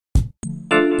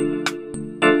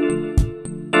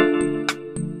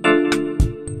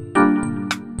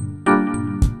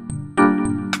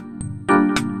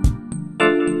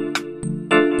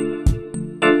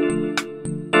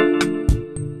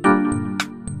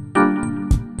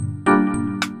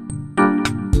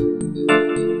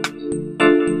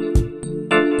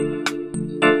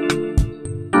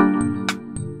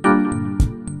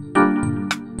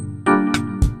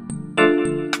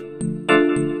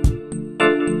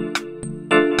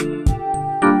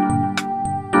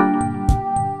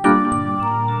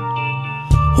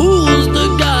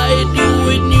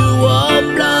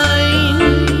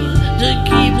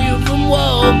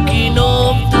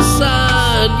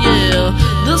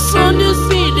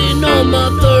on my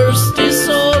thirsty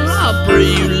soul. I pray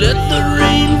you let the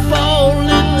rain fall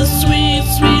and the sweet,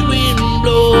 sweet wind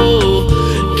blow.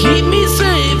 Keep me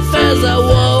safe as I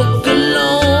walk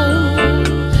alone.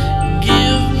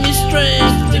 Give me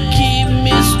strength to keep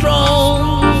me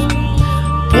strong.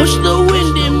 Push the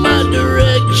wind in my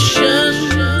direction,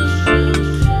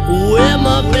 where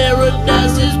my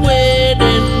paradise is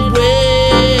waiting,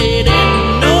 waiting.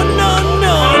 No, no,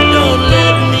 no, don't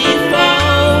let me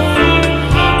fall.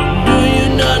 Do you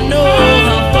not know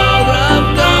how far I've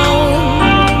gone?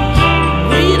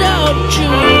 Without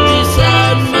you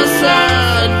beside my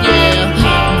side, yeah.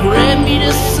 Grant me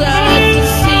the sight to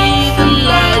see the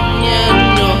light, yeah.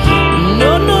 No,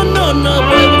 no, no, no, no,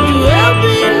 where would you help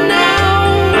me now?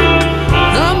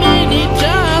 How many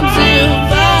times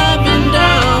have I been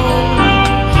down,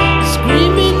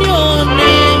 screaming your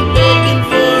name, begging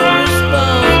for a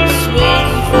response,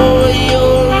 waiting for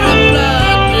your reply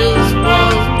just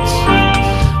once.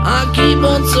 I keep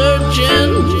on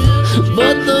searching,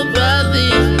 but the path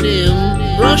is dim.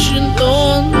 Rushing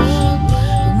thorns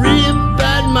rip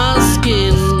at my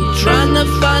skin, trying to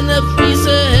find a piece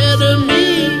ahead of me.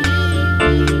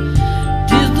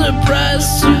 'Tis the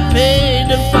price you pay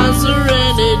to find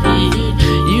serenity.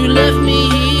 You left me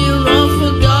here on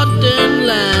forgotten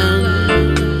land.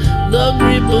 The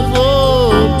grip of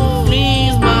hope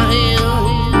flees my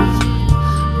hands.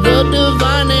 The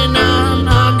divine and I'm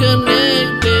not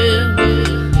connected,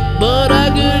 but I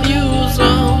could use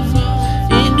some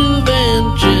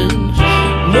intervention.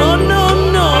 No, no,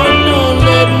 no, don't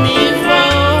let me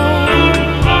fall.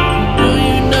 Do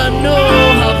you not know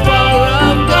how far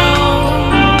I've gone?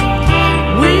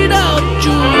 Without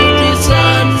you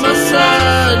beside my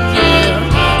side, yeah.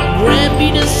 Grant me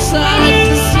the sight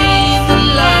to see the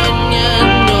light, yeah.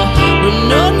 No,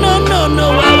 no, no, no, no,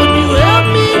 why would you help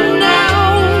me now?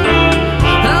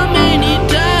 How many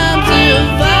times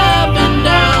have I been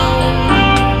down,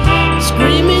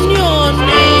 screaming your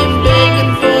name,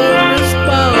 begging for a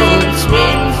response,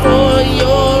 waiting for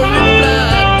your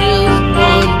reply just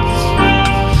once.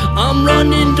 I'm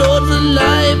running towards the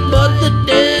light, but the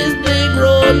days they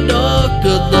grow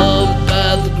darker, the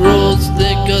path grows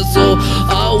thicker, so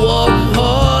I walk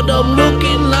hard. I'm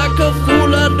looking like a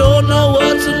fool, I don't know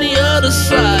what's on the other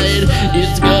side.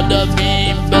 It's gotta be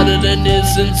better than this,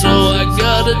 and so I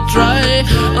gotta try.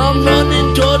 I'm running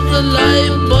towards the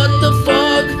light, but the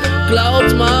fog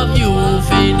clouds my view,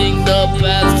 fading the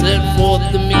path set forth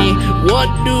to me. What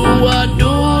do I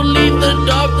do? Leave the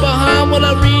dark behind while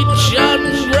I reach out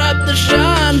and grab the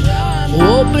shine.